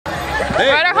Hey.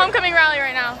 We're at our homecoming rally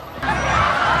right now.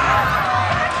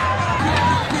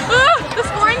 The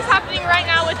scoring's happening right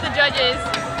now with the judges.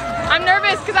 I'm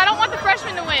nervous because I don't want the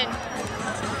freshmen to win.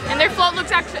 And their float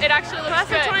looks actually looks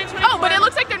good. Oh, but it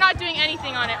looks like they're not doing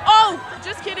anything on it. Oh,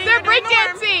 just kidding. they're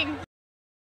breakdancing.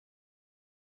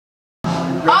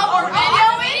 Oh,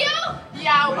 video?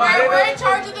 Yeah, we're in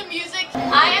charge of the music.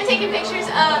 I am taking pictures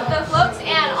of the floats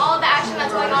and all of the action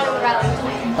that's going on in the rally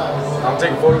tonight. I'm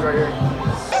taking photos right here.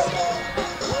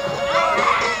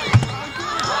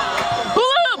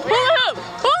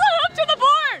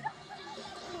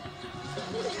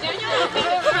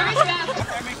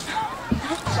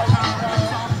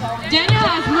 Daniel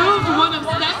has moved one of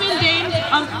Stephen Dane's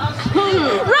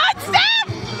hula. Run,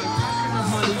 Steph!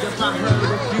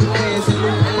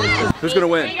 Who's gonna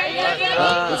win?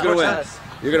 Who's gonna win?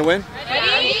 You're gonna win?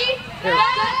 Ready? Go!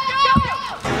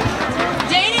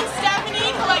 Dane and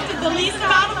Stephanie collected the least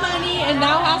amount of money and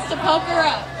now has to poker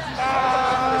up.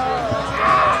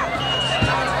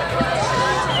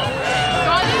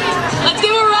 Let's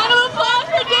give a round of applause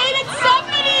for Dane and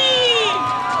Stephanie!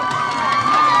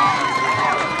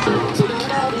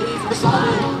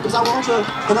 Cause I want you,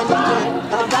 and I need you,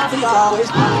 and I'm down for you always.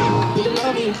 You can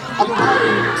love me, I'll be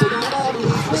riding, so you never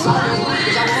leave beside me.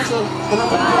 Cause I want you, and I need you, and I'm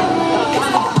down for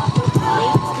you.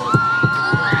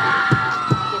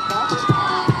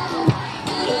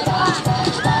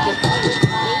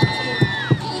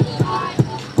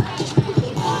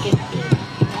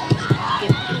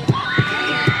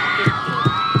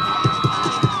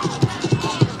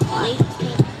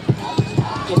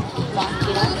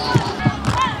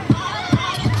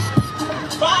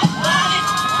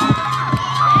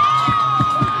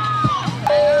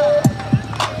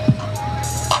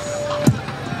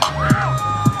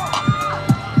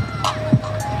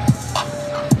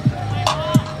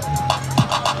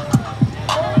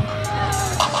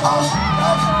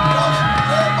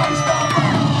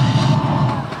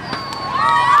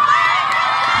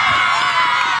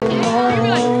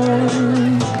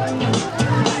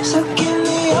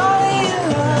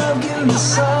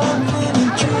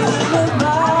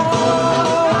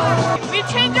 We've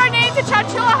changed our name to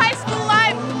Chowchilla High School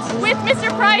Live with Mr.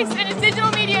 Price and his digital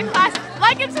media class.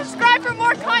 Like and subscribe for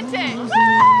more content.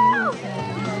 Woo!